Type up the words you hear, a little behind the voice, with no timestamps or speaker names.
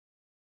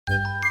Shit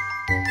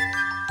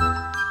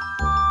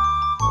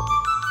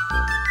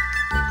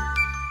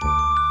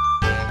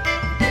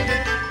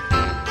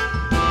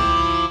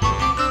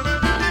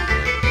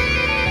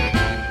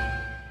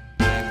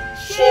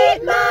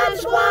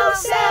moms won't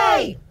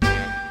say.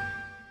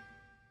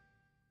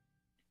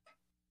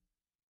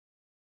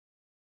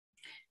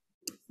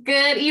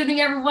 Good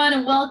evening, everyone,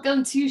 and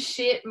welcome to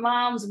Shit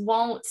Moms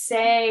Won't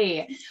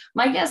Say.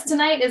 My guest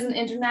tonight is an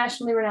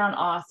internationally renowned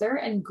author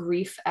and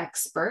grief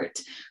expert.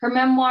 Her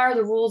memoir,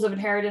 The Rules of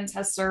Inheritance,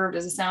 has served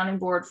as a sounding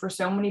board for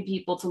so many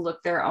people to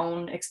look their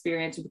own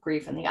experience with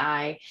grief in the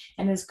eye,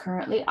 and is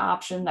currently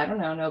optioned, I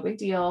don't know, no big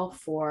deal,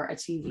 for a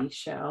TV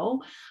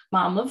show.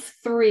 Mom of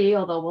three,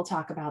 although we'll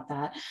talk about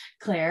that,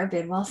 Claire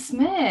Bidwell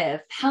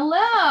Smith.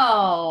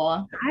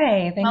 Hello.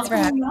 Hi, thanks for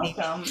having me.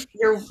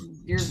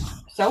 You're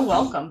so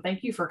welcome.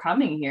 Thank you for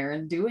coming here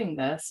and doing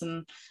this.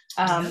 And,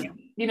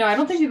 you know, I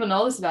don't think people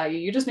know this about you.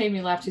 You just made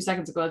me laugh 2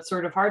 seconds ago. It's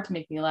sort of hard to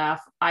make me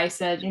laugh. I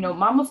said, you know,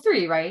 mom of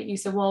three, right? You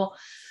said, well,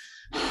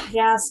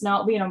 yes,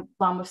 no, you know,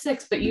 mom of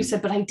six, but you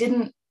said, but I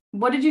didn't,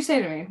 what did you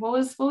say to me? What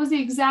was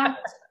the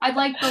exact, I'd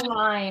like the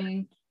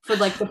line for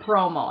like the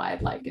promo.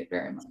 I'd like it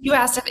very much. You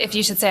asked if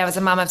you should say I was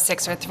a mom of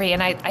 6 or 3,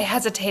 and I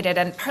hesitated,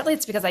 and partly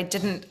it's because I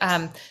didn't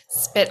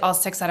spit all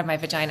 6 out of my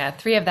vagina.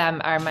 3 of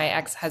them are my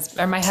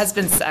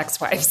husband's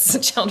ex-wife's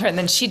children,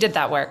 and she did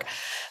that work.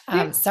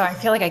 So I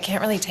feel like I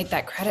can't really take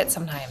that credit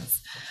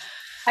sometimes.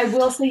 I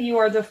will say you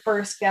are the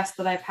first guest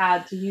that I've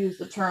had to use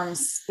the term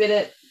spit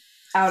it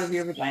out of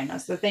your vagina.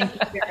 So thank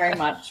you very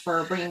much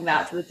for bringing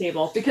that to the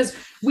table, because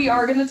we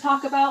are going to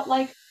talk about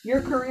like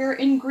your career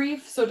in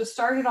grief. So to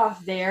start it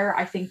off there,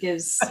 I think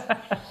it's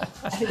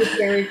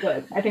very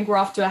good. I think we're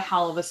off to a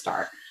hell of a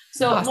start.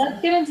 So awesome.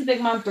 Let's get into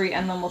Big Mom 3,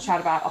 and then we'll chat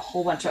about a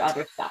whole bunch of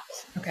other stuff.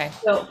 Okay.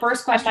 So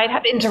first question. I might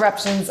have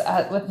interruptions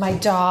with my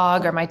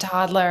dog or my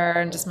toddler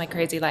and just my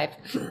crazy life.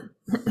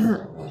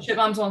 Shit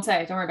moms won't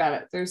say. Don't worry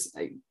about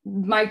it.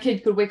 My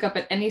kid could wake up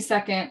at any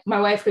second. My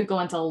wife could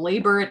go into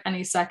labor at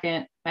any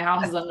second. My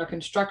house is under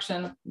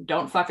construction.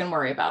 Don't fucking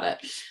worry about it.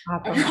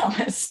 Awesome. I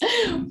promise.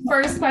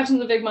 First question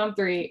to Big Mom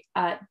 3.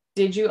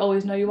 Did you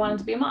always know you wanted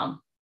to be a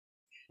mom?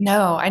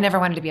 No, I never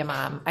wanted to be a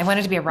mom. I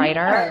wanted to be a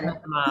writer,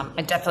 not a mom.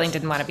 I definitely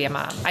didn't want to be a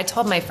mom. I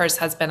told my first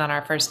husband on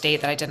our first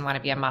date that I didn't want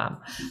to be a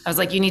mom. I was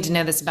like, you need to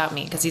know this about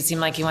me, because he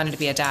seemed like he wanted to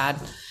be a dad.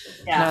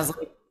 Yeah. And I was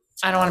like,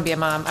 I don't want to be a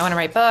mom. I want to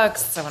write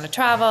books. I want to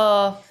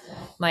travel.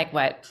 Like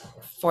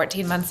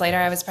 14 months later,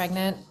 I was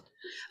pregnant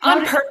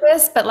on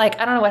purpose, but like,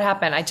 I don't know what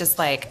happened. I was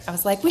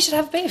like, we should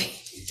have a baby.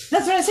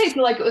 That's what I say.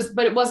 So like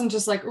but it wasn't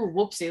just like, oh,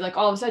 whoopsie. Like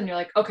all of a sudden you're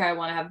like, okay, I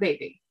want to have a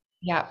baby.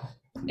 Yeah.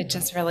 It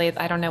just really,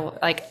 I don't know,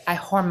 like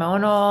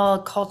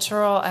hormonal,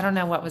 cultural, I don't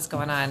know what was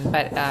going on,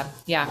 but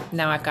yeah,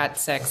 now I've got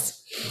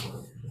 6.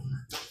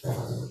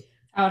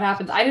 How it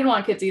happens. I didn't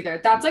want kids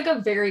either. That's like a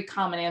very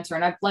common answer.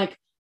 And I've like,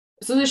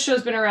 so this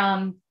show's been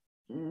around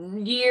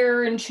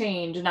year and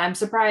change, and I'm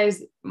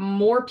surprised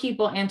more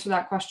people answer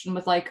that question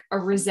with like a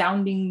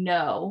resounding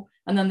no.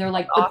 And then they're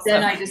like, but awesome.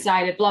 Then I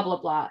decided blah, blah,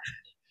 blah.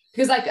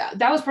 Because like,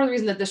 that was part of the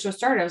reason that this show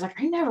started. I was like,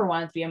 I never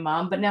wanted to be a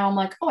mom, but now I'm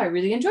like, oh, I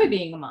really enjoy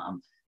being a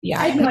mom. Yeah,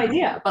 I had no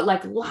idea, but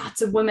like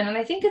lots of women. And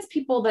I think it's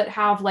people that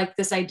have like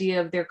this idea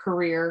of their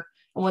career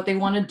and what they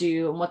want to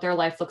do and what their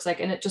life looks like.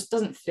 And it just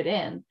doesn't fit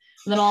in. And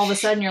then all of a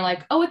sudden you're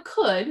like, oh, it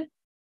could. And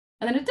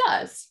then it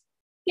does.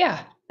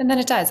 Yeah. And then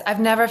it does. I've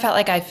never felt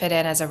like I fit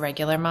in as a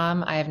regular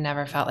mom. I have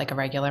never felt like a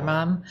regular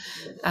mom.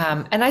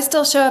 And I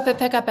still show up at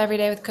pickup every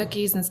day with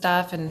cookies and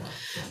stuff.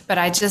 But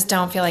I just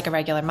don't feel like a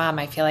regular mom.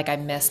 I feel like I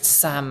missed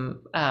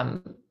some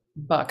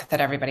book that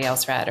everybody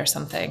else read or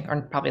something,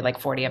 or probably like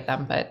 40 of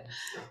them, but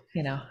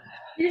you know.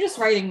 You're just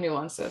writing new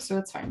ones, so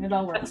it's fine. It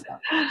all works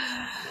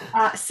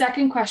out.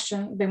 Second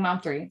question, Big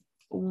Mom 3.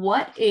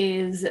 What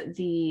is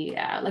the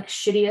like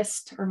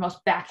shittiest or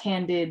most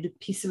backhanded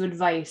piece of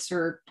advice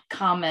or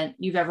comment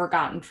you've ever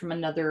gotten from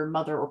another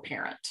mother or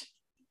parent?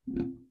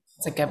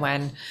 It's a good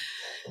one.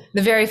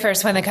 The very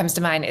first one that comes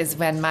to mind is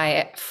when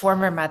my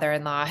former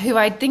mother-in-law, who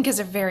I think is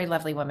a very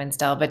lovely woman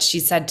still, but she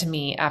said to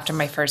me after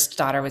my first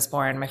daughter was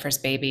born, my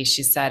first baby,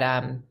 she said,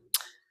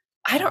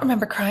 I don't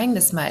remember crying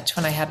this much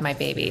when I had my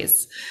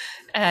babies.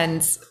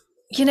 And,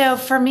 you know,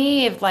 for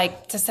me,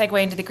 like to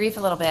segue into the grief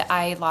a little bit,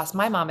 I lost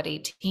my mom at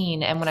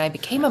 18. And when I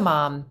became a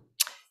mom,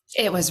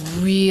 it was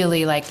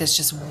really like this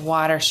just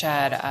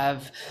watershed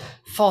of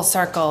full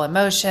circle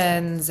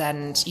emotions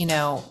and, you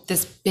know,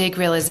 this big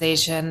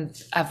realization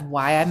of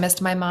why I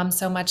missed my mom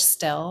so much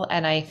still.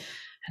 And I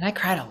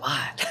cried a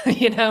lot,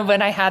 you know,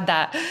 when I had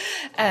that.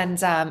 And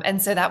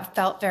so that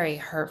felt very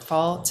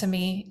hurtful to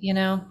me, you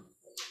know,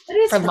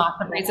 for lots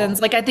of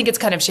reasons. Like, I think it's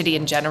kind of shitty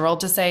in general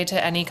to say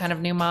to any kind of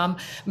new mom,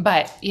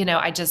 but, you know,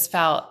 I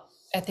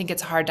think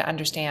it's hard to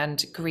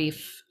understand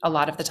grief. A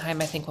lot of the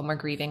time, I think when we're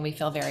grieving, we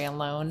feel very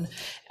alone.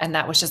 And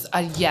that was just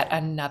yet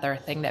another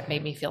thing that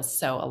made me feel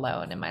so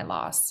alone in my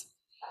loss.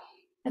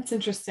 That's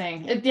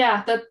interesting.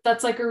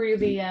 That's like a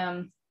really,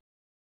 I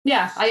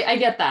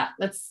get that.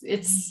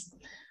 It's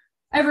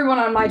everyone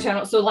on my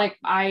channel. So like,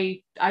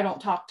 I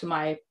don't talk to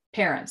my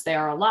parents. They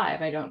are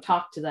alive. I don't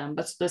talk to them,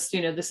 but this,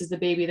 you know, this is the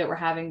baby that we're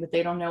having that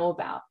they don't know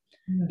about,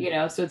 you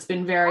know? So it's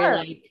been very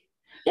like,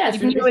 yeah, it's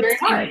been very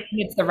hard.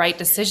 It's the right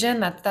decision.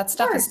 That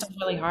stuff is still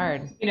really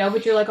hard, you know,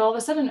 but you're like, all of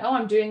a sudden, oh,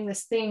 I'm doing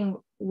this thing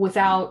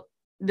without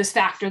this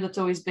factor that's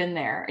always been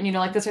there. And, you know,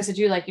 like this, I said,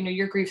 you like, you know,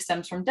 your grief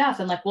stems from death.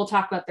 And like, we'll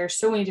talk about, there's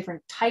so many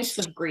different types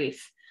of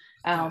grief.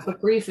 But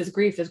grief is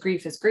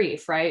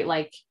grief, right?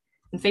 Like,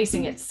 and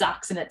facing it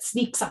sucks, and it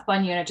sneaks up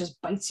on you and it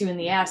just bites you in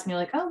the ass, and you're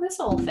like, oh, this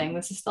whole thing,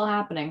 this is still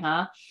happening,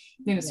 huh?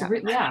 You know, so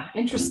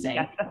interesting.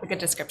 Yeah, that's a good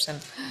description.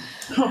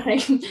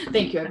 Thank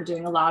you. I've been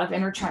doing a lot of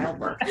inner child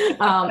work.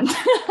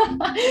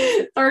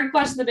 Third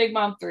question, the Big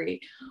Mom 3.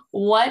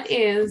 What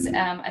is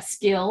a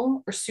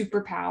skill or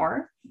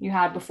superpower you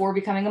had before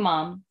becoming a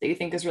mom that you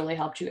think has really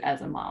helped you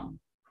as a mom?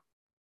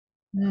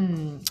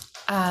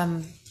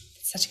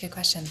 Such a good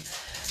question.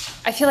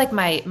 I feel like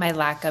my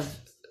lack of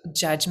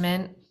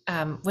judgment,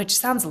 which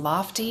sounds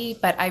lofty,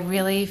 but I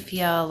really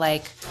feel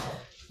like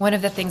one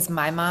of the things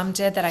my mom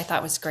did that I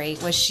thought was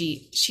great was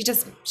she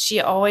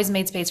always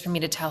made space for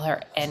me to tell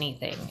her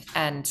anything.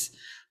 And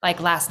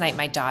like last night,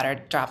 my daughter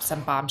dropped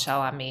some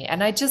bombshell on me,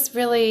 and I just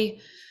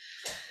really,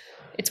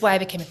 it's why I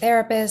became a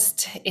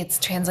therapist. It's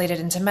translated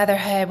into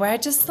motherhood, where I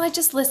just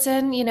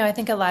listen. You know, I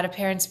think a lot of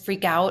parents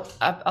freak out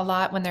a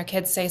lot when their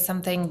kids say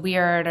something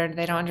weird or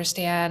they don't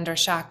understand or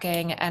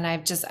shocking. And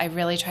I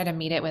really try to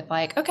meet it with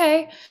like,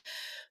 okay,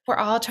 we're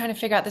all trying to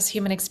figure out this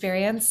human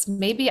experience.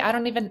 Maybe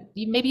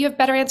you have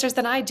better answers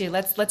than I do.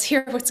 Let's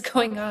hear what's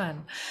going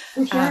on.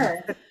 For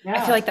sure. I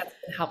feel like that's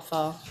been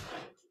helpful.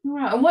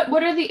 Wow. And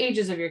what are the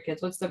ages of your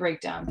kids? What's the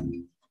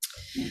breakdown?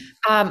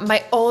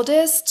 My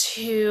oldest,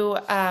 who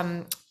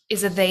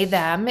is a they,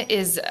 them,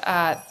 is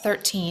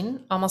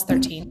 13, almost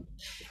 13.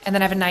 And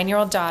then I have a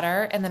 9-year-old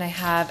daughter, and then I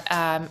have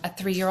a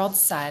 3-year-old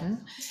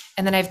son.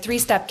 And then I have 3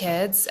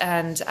 stepkids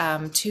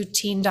and 2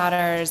 teen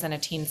daughters and a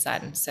teen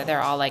son. So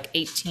they're all like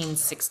 18,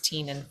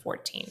 16, and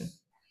 14.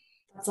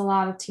 That's a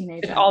lot of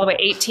teenagers. All the way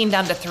 18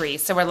 down to 3.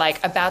 So we're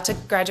like about to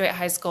graduate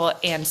high school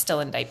and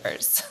still in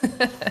diapers.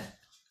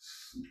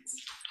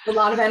 A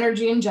lot of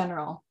energy in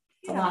general.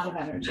 A lot of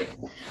energy.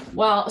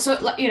 Well,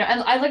 so, you know, and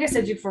like I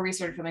said to you before we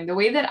started filming, the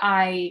way that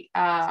I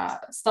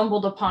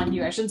stumbled upon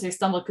you, I shouldn't say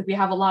stumbled, because we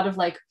have a lot of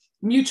like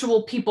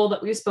mutual people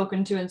that we've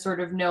spoken to and sort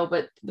of know,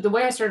 but the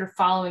way I started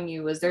following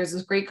you was there's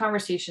this great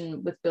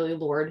conversation with Billie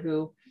Lourd,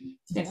 who,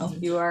 you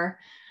know,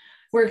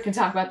 we can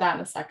talk about that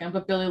in a second,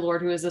 but Billie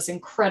Lourd, who is this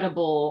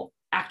incredible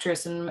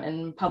actress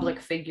and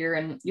public figure,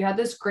 and you had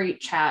this great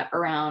chat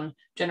around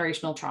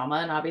generational trauma.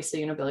 And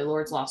obviously, you know, Billie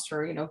Lourd's lost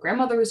her, you know,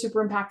 grandmother was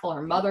super impactful,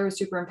 her mother was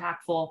super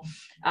impactful,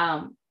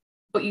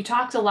 but you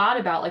talked a lot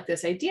about like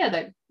this idea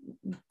that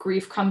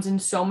grief comes in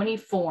so many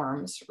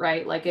forms,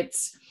 right? Like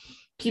it's,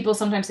 people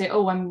sometimes say,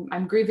 oh,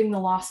 I'm grieving the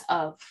loss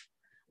of.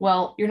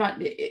 Well, you're not,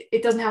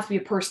 it doesn't have to be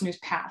a person who's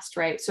passed,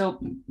 right? So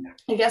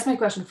I guess my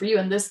question for you,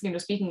 and this, you know,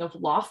 speaking of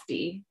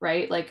lofty,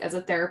 right? Like as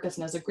a therapist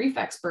and as a grief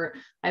expert,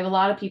 I have a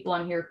lot of people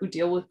on here who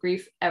deal with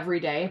grief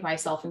every day,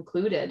 myself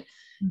included.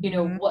 You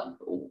know,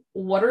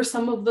 what are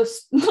some of the,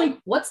 like,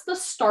 what's the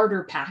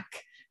starter pack,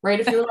 right?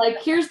 If you're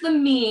like, here's the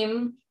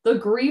meme, the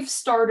grief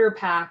starter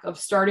pack of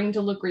starting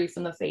to look grief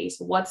in the face,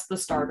 what's the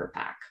starter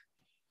pack?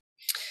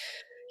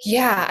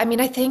 Yeah, I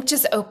mean, I think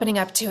just opening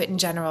up to it in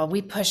general,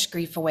 we push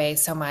grief away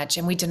so much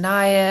and we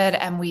deny it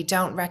and we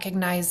don't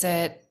recognize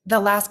it. The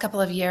last couple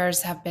of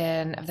years of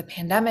the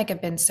pandemic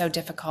have been so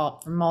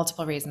difficult for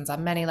multiple reasons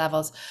on many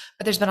levels,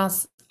 but there's been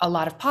a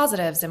lot of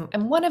positives.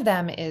 And one of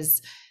them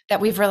is that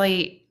we've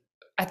really,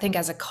 I think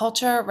as a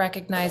culture,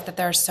 recognized that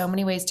there are so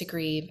many ways to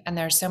grieve and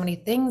there are so many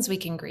things we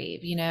can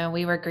grieve. You know,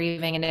 we were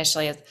grieving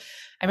initially as,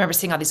 I remember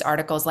seeing all these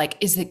articles like,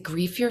 is it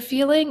grief you're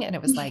feeling? And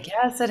it was like,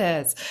 yes, it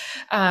is.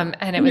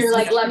 And it was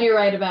like, let me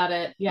write about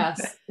it.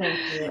 Yes. Thank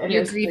you.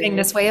 You're grieving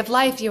this way of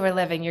life you were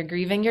living. You're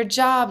grieving your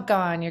job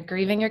gone. You're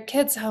grieving your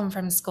kids home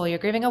from school. You're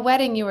grieving a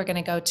wedding you were going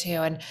to go to.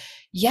 And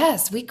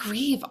yes, we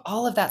grieve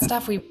all of that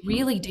stuff. We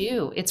really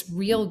do. It's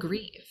real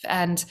grief.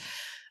 And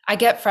I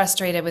get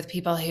frustrated with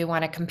people who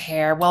want to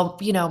compare. Well,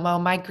 you know,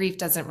 my grief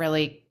doesn't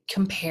really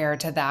compare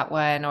to that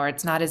one, or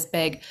it's not as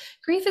big.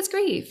 Grief is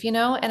grief, you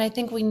know, and I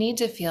think we need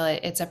to feel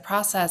it. It's a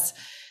process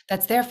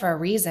that's there for a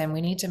reason.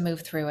 We need to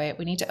move through it.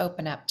 We need to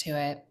open up to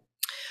it.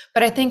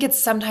 But I think it's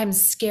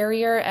sometimes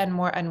scarier and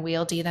more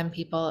unwieldy than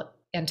people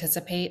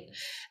anticipate.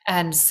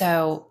 And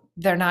so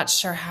they're not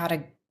sure how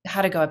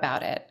to go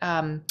about it.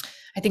 I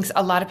think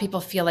a lot of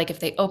people feel like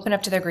if they open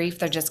up to their grief,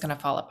 they're just going to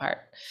fall apart.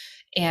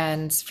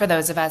 And for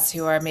those of us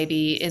who are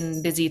maybe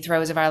in busy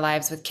throes of our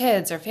lives with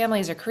kids or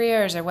families or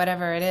careers or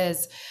whatever it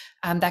is,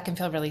 that can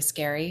feel really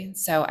scary.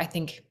 So I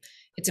think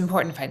it's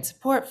important to find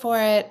support for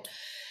it.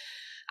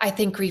 I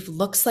think grief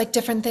looks like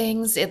different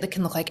things. It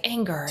can look like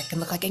anger. It can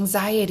look like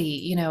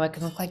anxiety. You know, it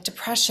can look like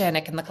depression.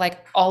 It can look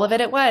like all of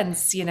it at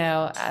once. You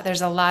know,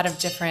 there's a lot of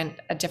different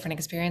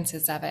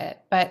experiences of it.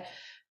 But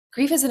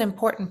grief is an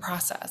important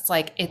process.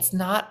 Like, it's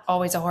not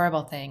always a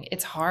horrible thing.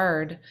 It's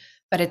hard,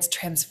 but it's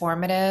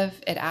transformative.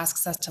 It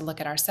asks us to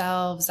look at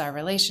ourselves, our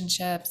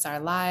relationships, our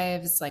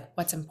lives, like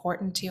what's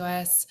important to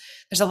us.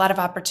 There's a lot of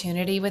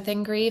opportunity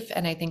within grief.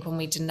 And I think when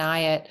we deny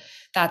it,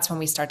 that's when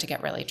we start to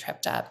get really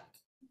tripped up.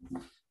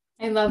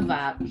 I love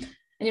that.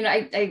 And,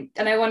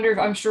 I wonder if,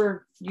 I'm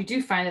sure you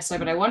do find this way,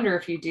 but I wonder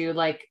if you do,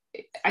 like,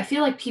 I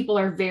feel like people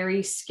are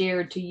very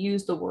scared to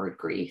use the word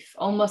grief,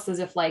 almost as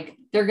if like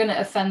they're going to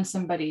offend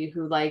somebody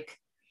who like,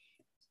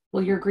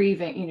 well, you're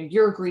grieving,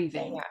 you're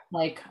grieving. Yeah.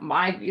 Like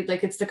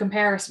it's the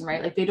comparison,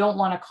 right? Like they don't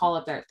want to call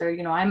it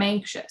they're, I'm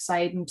anxious,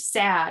 I'm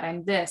sad,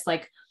 I'm this,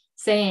 like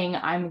saying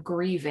I'm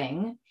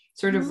grieving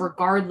sort of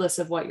regardless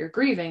of what you're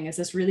grieving is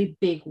this really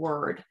big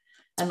word.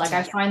 And like,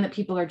 I find that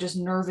people are just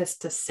nervous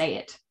to say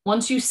it.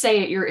 Once you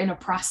say it, you're in a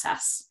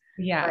process.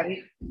 Yeah.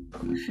 Right?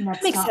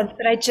 That makes sense.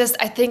 But I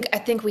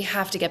think we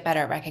have to get better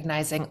at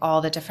recognizing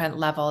all the different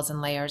levels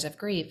and layers of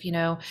grief.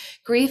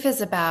 Grief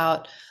is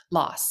about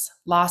loss.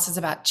 Loss is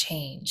about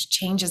change.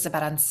 Change is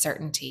about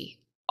uncertainty.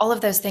 All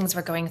of those things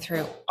we're going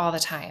through all the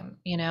time,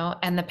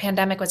 and the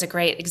pandemic was a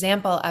great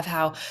example of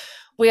how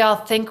we all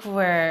think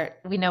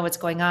we know what's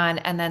going on.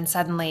 And then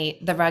suddenly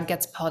the rug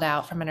gets pulled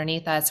out from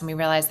underneath us and we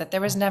realize that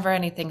there was never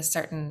anything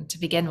certain to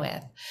begin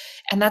with.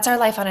 And that's our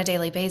life on a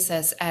daily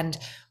basis. And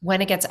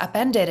when it gets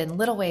upended in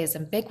little ways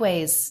and big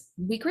ways,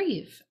 we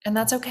grieve. And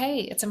that's okay.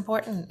 It's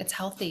important. It's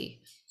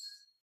healthy.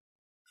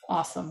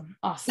 Awesome.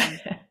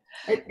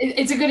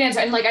 It's a good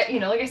answer. And like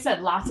I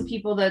said, lots of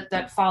people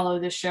that follow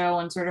this show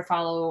and sort of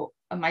follow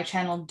my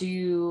channel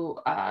do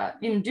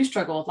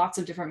struggle with lots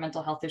of different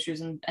mental health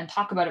issues and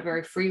talk about it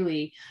very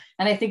freely.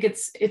 And I think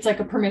it's like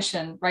a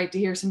permission, right? To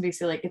hear somebody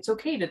say like, it's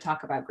okay to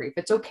talk about grief.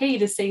 It's okay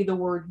to say the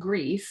word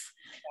grief.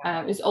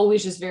 It's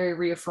always just very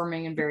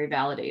reaffirming and very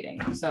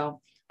validating. So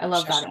I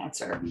love that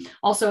answer.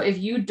 Also, if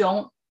you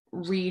don't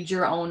read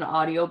your own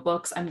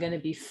audiobooks, I'm going to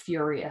be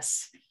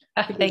furious.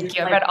 Thank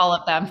you. I read all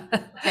of them.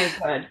 Okay,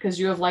 good. Because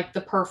you have like the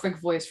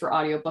perfect voice for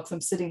audiobooks.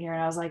 I'm sitting here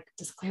and I was like,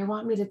 does Claire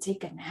want me to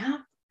take a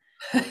nap?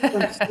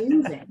 I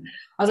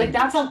was like,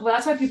 that's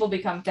why people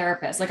become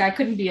therapists. Like I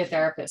couldn't be a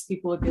therapist.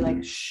 People would be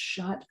like,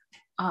 shut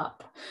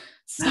up.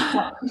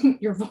 Stop.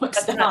 Your voice.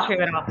 That's not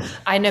true at all.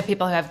 I know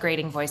people who have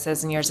grating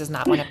voices and yours is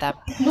not one of them.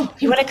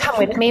 You want to come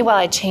with me while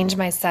I change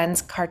my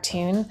son's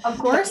cartoon? Of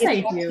course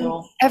I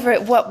do.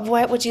 Everett,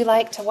 what would you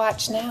like to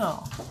watch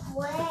now?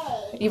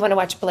 Blaze. You want to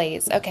watch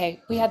Blaze?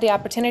 Okay. We had the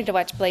opportunity to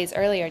watch Blaze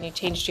earlier and you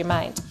changed your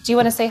mind. Do you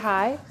want to say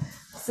hi?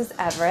 This is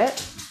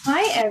Everett.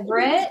 Hi,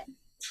 Everett.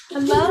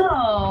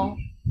 Hello.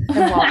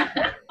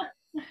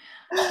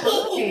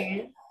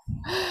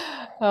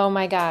 Oh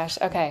my gosh.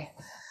 Okay.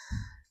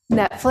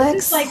 Netflix.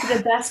 This is like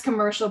the best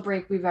commercial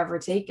break we've ever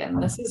taken.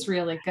 This is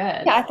really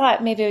good. Yeah, I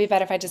thought maybe it'd be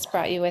better if I just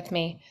brought you with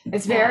me.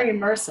 It's very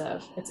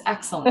immersive. It's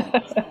excellent.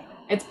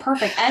 It's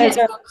perfect. And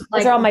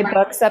those are all my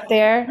books up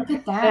there. Look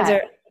at that. Those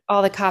are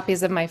all the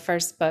copies of my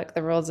first book,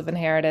 The Rules of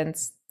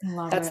Inheritance.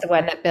 That's the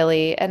one that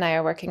Billy and I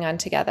are working on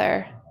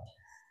together.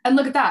 And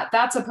look at that.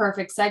 That's a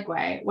perfect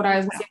segue. What I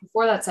was going to say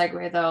before that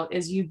segue, though,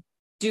 is you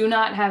do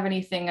not have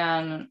anything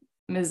on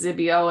Ms.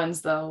 Zibby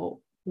Owens, though,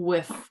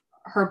 with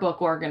her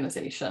book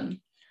organization.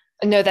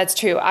 No, that's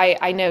true.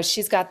 I know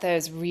she's got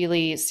those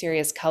really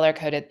serious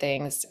color-coded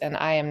things, and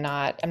I'm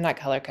not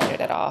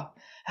color-coded at all.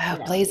 Oh,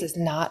 yeah. Blaze is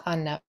not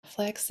on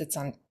Netflix. It's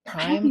on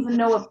Prime. I don't even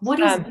know what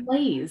is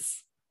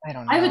Blaze. I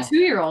don't know. I have a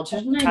 2-year-old.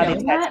 Shouldn't I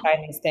know that?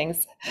 Find these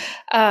things.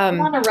 I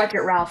want to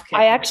Wreck-It Ralph kid.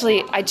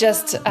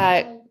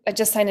 I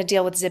just signed a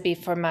deal with Zibby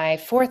for my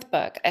 4th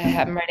book.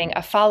 I'm writing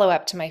a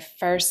follow-up to my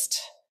first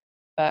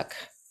book,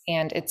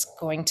 and it's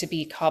going to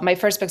be called, my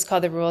first book's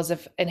called The Rules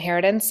of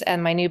Inheritance,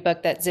 and my new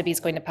book that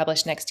Zibby's going to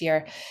publish next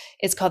year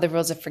is called The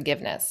Rules of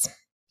Forgiveness.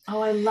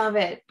 Oh, I love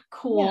it.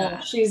 Cool. Yeah.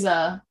 She's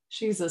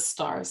a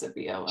star,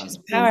 Zibby Owens. She's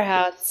a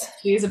powerhouse.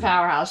 She's a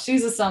powerhouse.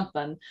 She's a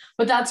something.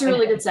 But that's a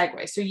really good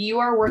segue. So you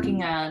are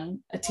working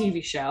on a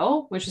TV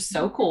show, which is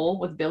so cool,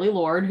 with Billy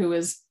Lord, who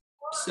is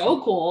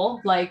so cool,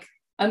 like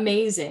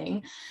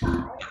amazing.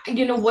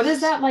 What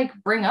does that like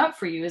bring up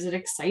for you? Is it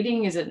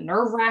exciting? Is it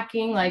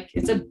nerve-wracking? Like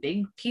it's a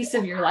big piece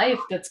of your life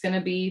that's going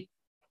to be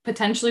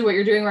potentially what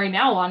you're doing right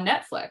now on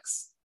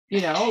Netflix.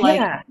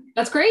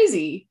 That's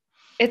crazy.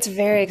 It's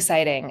very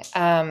exciting.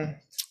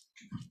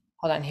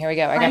 Hold on, here we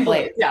go. I got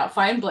Blaze. Yeah,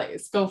 find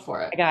Blaze. Go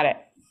for it. I got it.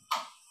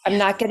 I'm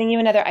not getting you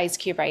another ice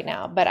cube right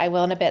now, but I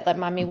will in a bit. Let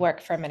mommy work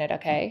for a minute,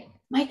 okay?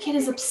 My kid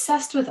is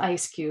obsessed with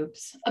ice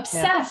cubes.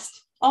 Obsessed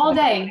all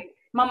day.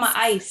 Mama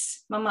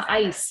ice. Mama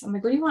ice. I'm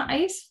like, what do you want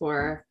ice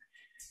for?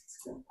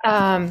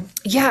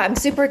 Yeah, I'm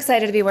super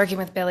excited to be working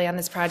with Billy on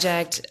this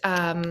project.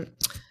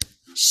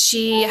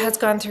 She has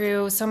gone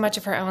through so much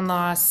of her own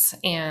loss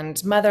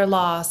and mother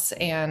loss,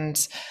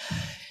 and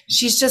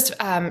she's just,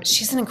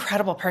 she's an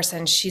incredible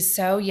person. She's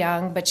so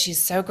young, but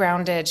she's so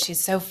grounded. She's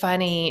so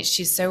funny.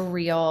 She's so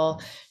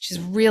real. She's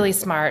really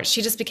smart.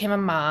 She just became a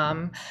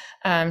mom.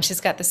 She's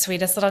got the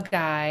sweetest little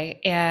guy,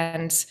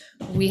 and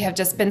we have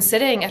just been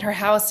sitting at her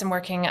house and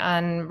working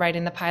on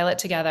writing the pilot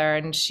together,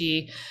 and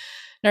she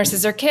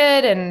nurses her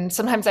kid, and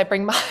sometimes I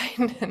bring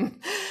mine, and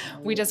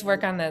we just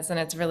work on this, and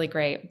it's really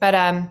great. But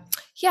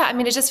Yeah, I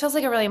mean, it just feels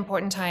like a really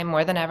important time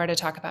more than ever to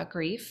talk about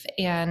grief.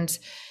 And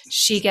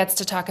she gets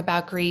to talk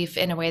about grief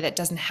in a way that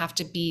doesn't have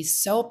to be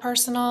so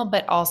personal,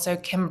 but also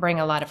can bring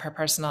a lot of her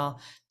personal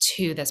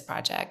to this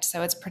project.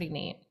 So it's pretty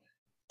neat.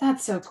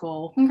 That's so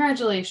cool.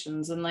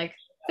 Congratulations. And like,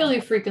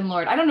 Billy freaking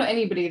Lord. I don't know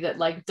anybody that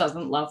like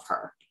doesn't love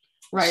her.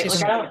 Right.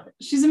 She's Like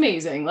she's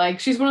amazing. Like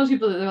she's one of those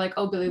people that they're like,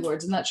 oh, Billy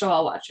Lord's in that show,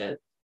 I'll watch it.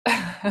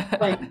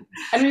 Like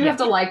I don't even have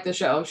to like the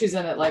show. She's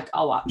in it, like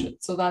I'll watch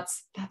it. So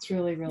that's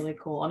really, really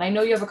cool. And I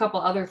know you have a couple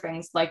other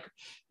things like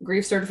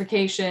grief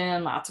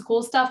certification, lots of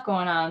cool stuff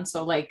going on.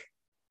 So like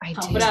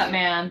pump it up,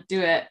 man.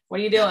 Do it. What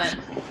are you doing?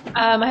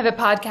 I have a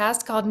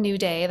podcast called New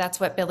Day. That's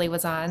what Billy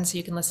was on. So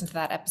you can listen to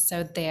that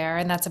episode there.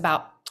 And that's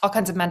about all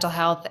kinds of mental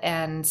health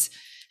and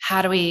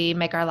how do we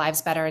make our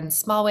lives better in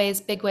small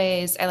ways, big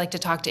ways. I like to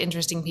talk to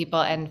interesting people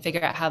and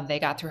figure out how they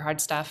got through hard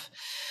stuff.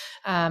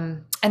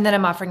 And then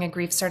I'm offering a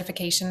grief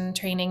certification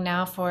training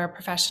now for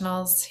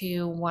professionals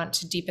who want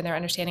to deepen their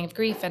understanding of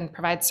grief and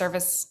provide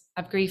service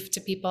of grief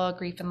to people,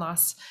 grief and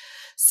loss.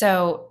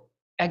 So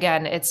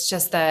again, it's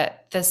just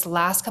that this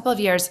last couple of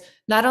years,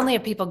 not only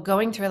are people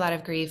going through a lot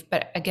of grief,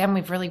 but again,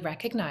 we've really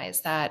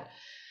recognized that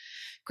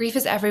grief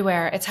is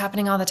everywhere. It's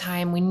happening all the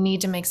time. We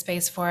need to make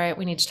space for it.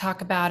 We need to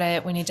talk about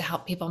it. We need to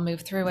help people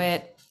move through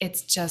it.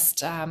 It's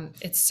just,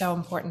 it's so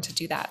important to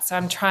do that. So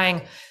I'm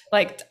trying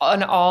like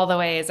on all the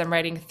ways. I'm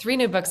writing 3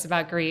 new books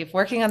about grief,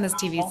 working on this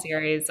TV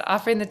series,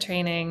 offering the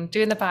training,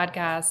 doing the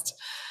podcast.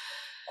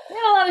 You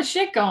got a lot of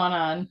shit going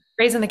on.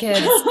 Raising the kids.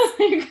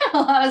 You got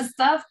a lot of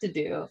stuff to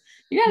do.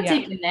 You got to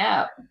take a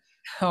nap.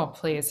 Oh,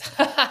 please.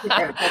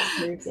 That's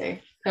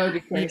crazy. That would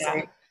be crazy.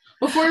 Yeah.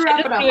 Before we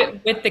wrap it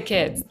up, with the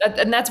kids,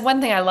 and that's one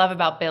thing I love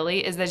about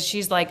Billy is that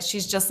she's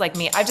just like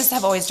me. I just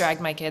have always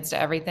dragged my kids to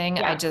everything.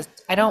 Yeah.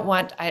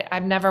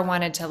 I've never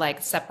wanted to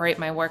like separate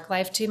my work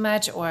life too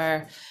much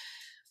or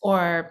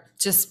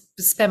just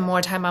spend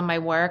more time on my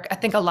work. I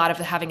think a lot of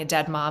having a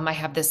dead mom, I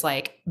have this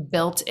like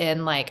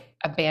built-in like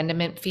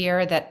abandonment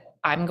fear that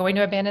I'm going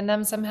to abandon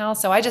them somehow.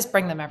 So I just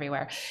bring them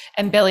everywhere.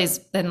 And Billy's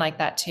been like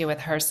that too with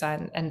her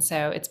son. And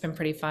so it's been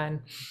pretty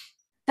fun.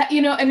 That,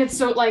 and it's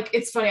so like,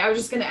 it's funny. I was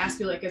just going to ask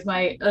you like,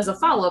 as a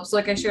follow-up. So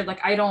like I shared,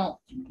 like, I don't,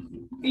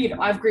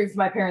 I've grieved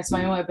my parents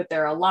my own way, but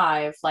they're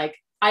alive. Like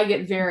I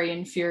get very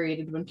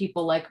infuriated when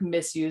people like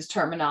misuse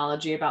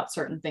terminology about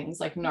certain things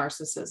like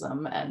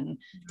narcissism and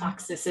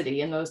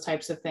toxicity and those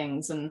types of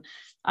things. And,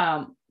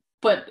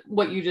 but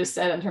what you just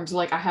said in terms of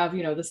like, I have,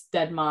 this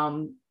dead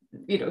mom,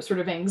 sort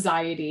of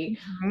anxiety.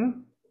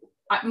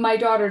 Mm-hmm. My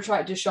daughter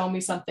tried to show me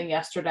something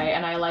yesterday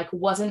and I like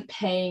wasn't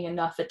paying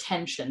enough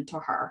attention to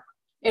her.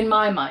 In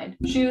my mind,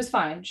 she was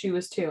fine. She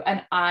was 2.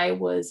 And I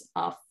was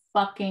a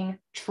fucking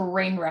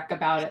train wreck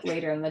about it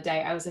later in the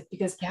day. I was like,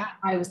 because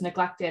I was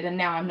neglected and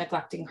now I'm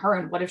neglecting her.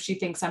 And what if she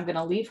thinks I'm going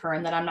to leave her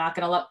and that I'm not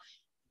going to love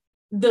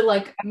the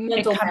like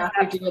mental math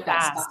I do with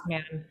that stuff.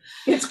 Man.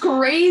 It's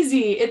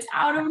crazy. It's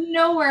out of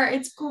nowhere.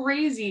 It's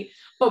crazy.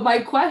 But my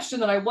question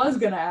that I was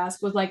going to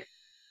ask was like,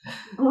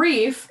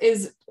 grief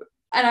is,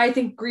 and I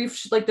think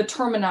grief, like the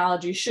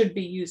terminology should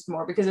be used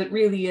more because it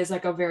really is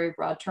like a very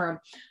broad term.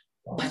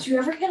 But you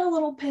ever get a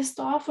little pissed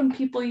off when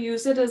people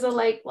use it as a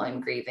like, well,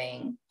 I'm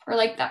grieving, or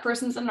like that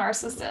person's a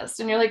narcissist,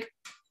 and you're like,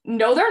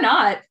 no, they're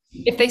not.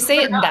 If they say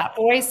it in that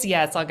voice,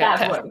 yes, I'll get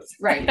that voice,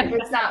 right? If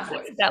it's that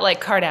voice, that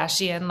like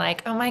Kardashian,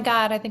 like, oh my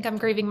God, I think I'm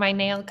grieving my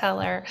nail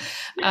color.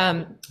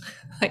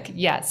 Like,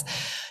 yes,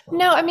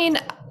 no, I mean,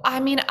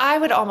 I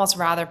would almost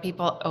rather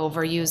people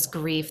overuse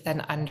grief than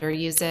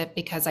underuse it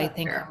because I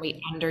think when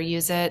we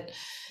underuse it,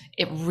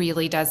 it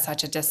really does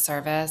such a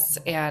disservice.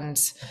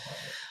 And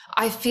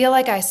I feel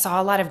like I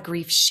saw a lot of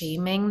grief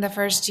shaming the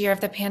first year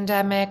of the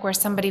pandemic where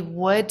somebody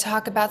would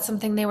talk about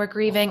something they were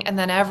grieving and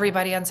then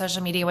everybody on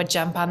social media would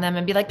jump on them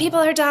and be like,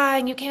 people are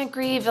dying, you can't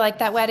grieve like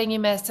that wedding you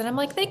missed. And I'm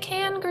like, they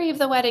can grieve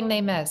the wedding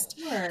they missed.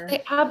 Sure.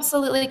 They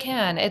absolutely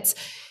can.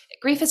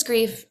 Grief is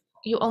grief.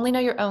 You only know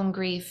your own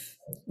grief.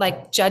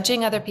 Like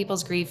judging other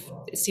people's grief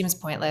seems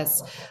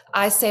pointless.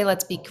 I say,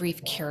 let's be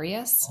grief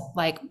curious,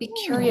 like be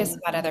curious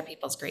about other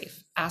people's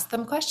grief. Ask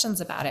them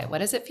questions about it. What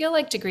does it feel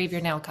like to grieve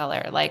your nail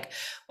color? Like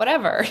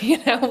whatever,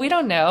 we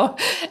don't know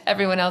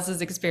everyone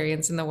else's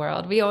experience in the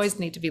world. We always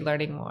need to be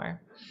learning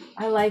more.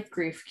 I like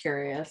grief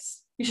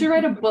curious. You should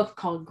write a book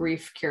called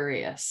Grief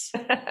Curious.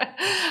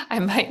 I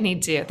might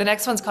need to. The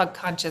next one's called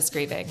Conscious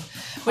Grieving,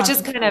 which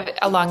is kind of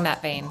along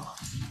that vein.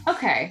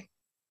 Okay.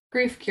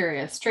 Grief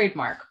Curious,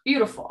 trademark.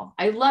 Beautiful.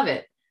 I love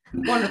it.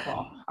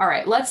 Wonderful. All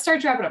right, let's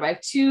start wrapping up. I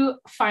have 2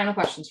 final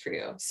questions for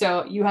you.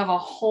 So you have a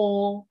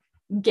whole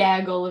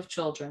gaggle of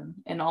children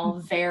in all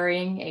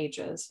varying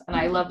ages. And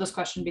I love this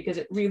question because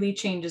it really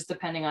changes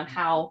depending on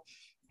how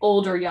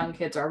old or young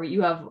kids are.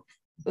 You have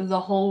the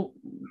whole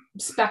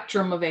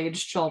spectrum of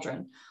age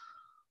children.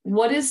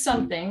 What is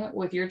something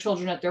with your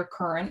children at their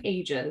current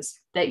ages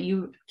that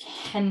you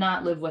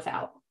cannot live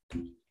without?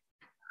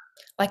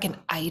 Like an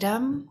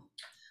item?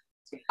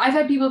 I've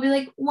had people be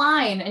like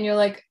wine, and you're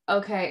like,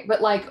 okay,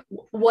 but like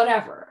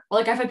whatever.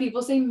 Like I've had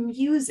people say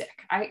music.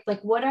 I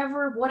like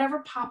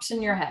whatever pops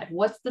in your head.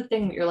 What's the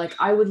thing that you're like,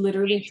 I would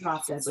literally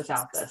drop dead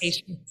without this?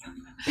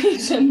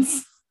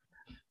 Patience.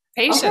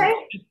 Patience. Okay.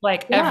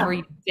 Like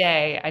every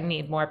day I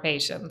need more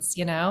patience,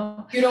 you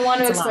know? You don't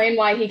want to explain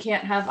why he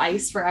can't have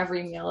ice for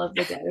every meal of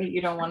the day.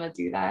 You don't want to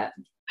do that.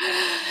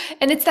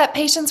 And it's that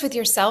patience with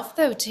yourself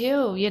though,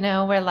 too, you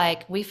know, where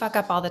like we fuck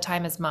up all the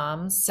time as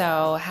moms.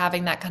 So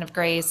having that kind of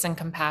grace and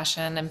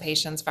compassion and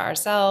patience for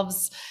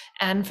ourselves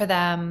and for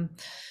them,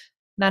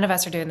 none of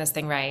us are doing this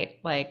thing right.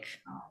 Like,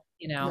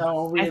 you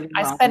know,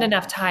 I spent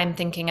enough time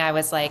thinking I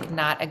was like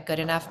not a good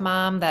enough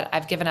mom that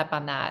I've given up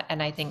on that.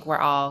 And I think we're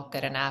all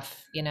good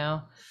enough, you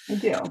know? I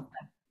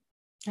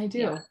do.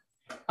 Yeah.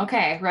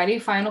 Okay, ready?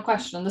 Final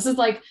question. This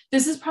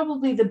is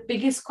probably the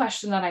biggest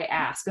question that I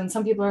ask. And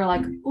some people are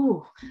like,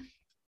 ooh,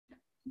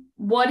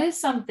 what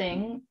is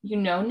something you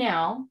know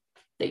now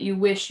that you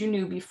wish you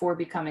knew before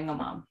becoming a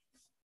mom?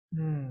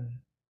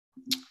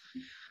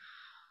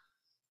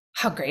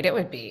 How great it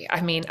would be.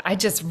 I mean, I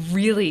just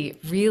really,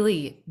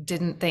 really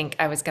didn't think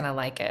I was going to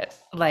like it.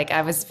 Like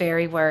I was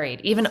very worried,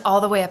 even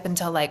all the way up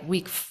until like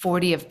week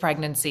 40 of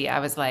pregnancy.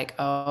 I was like,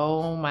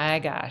 oh my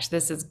gosh,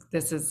 this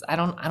is, I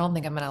don't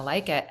think I'm going to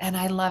like it. And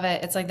I love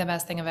it. It's like the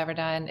best thing I've ever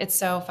done. It's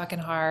so fucking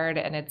hard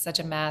and it's such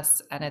a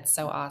mess and it's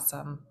so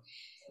awesome.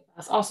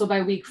 Also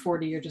by week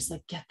 40, you're just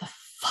like, get the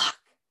fuck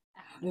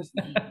out of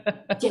me.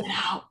 Get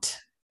out.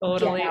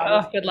 Totally.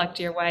 Oh, good luck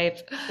to your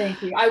wife.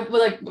 Thank you. I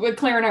like with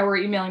Claire and I were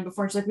emailing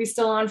before. She's like, we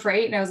still on for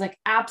 8? And I was like,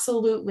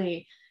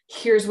 absolutely.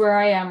 Here's where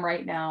I am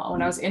right now.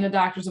 When I was in a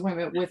doctor's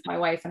appointment with my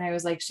wife, and I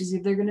was like, she's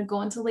either going to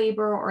go into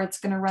labor or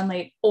it's going to run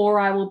late, or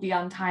I will be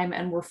on time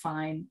and we're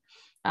fine.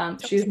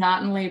 She's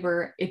not in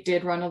labor. It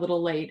did run a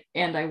little late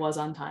and I was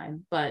on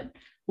time, but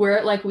we're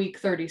at like week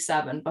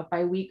 37. But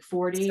by week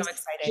 40,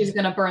 she's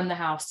going to burn the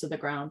house to the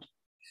ground.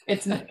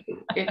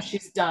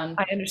 She's done.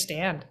 I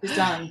understand. She's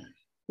done.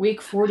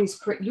 Week 40 is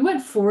crazy. You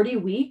had 40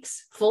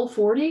 weeks, full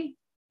 40?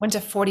 Went to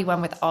 41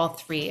 with all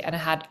 3 and I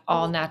had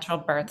all natural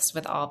births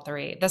with all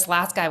 3. This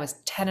last guy was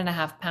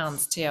 10.5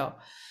 pounds too.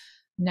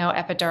 No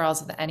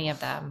epidurals with any of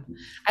them.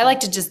 I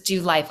like to just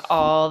do life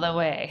all the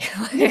way.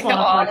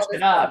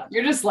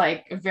 You're just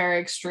like a very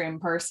extreme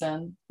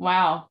person.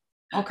 Wow.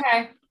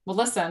 Okay. Well,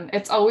 listen,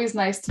 it's always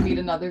nice to meet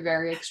another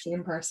very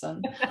extreme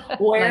person.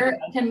 Where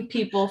can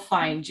people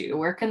find you?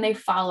 Where can they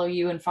follow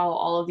you and follow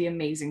all of the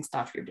amazing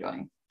stuff you're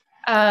doing?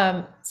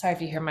 Sorry if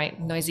you hear my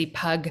noisy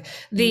pug.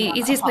 The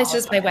easiest place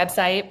is my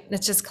website.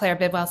 It's just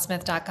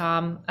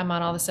clairebidwellsmith.com. I'm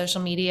on all the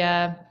social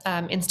media.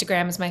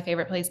 Instagram is my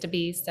favorite place to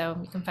be, so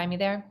you can find me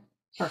there.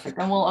 Perfect.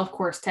 And we'll of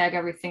course tag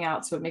everything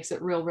out so it makes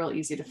it real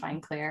easy to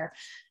find Claire.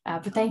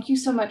 But thank you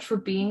so much for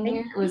being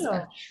here. It was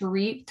a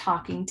treat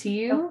talking to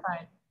you.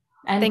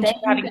 And thank you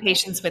for having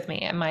patience with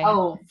me.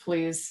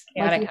 Please.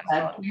 Like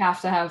said, we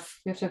have to have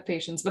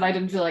patience, but I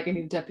didn't feel like I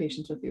needed to have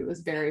patience with you. It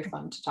was very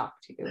fun to talk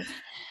to you.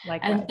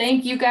 Likewise. And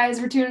thank you guys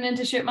for tuning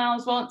into Shit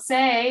Moms Won't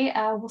Say.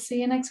 We'll see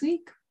you next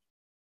week.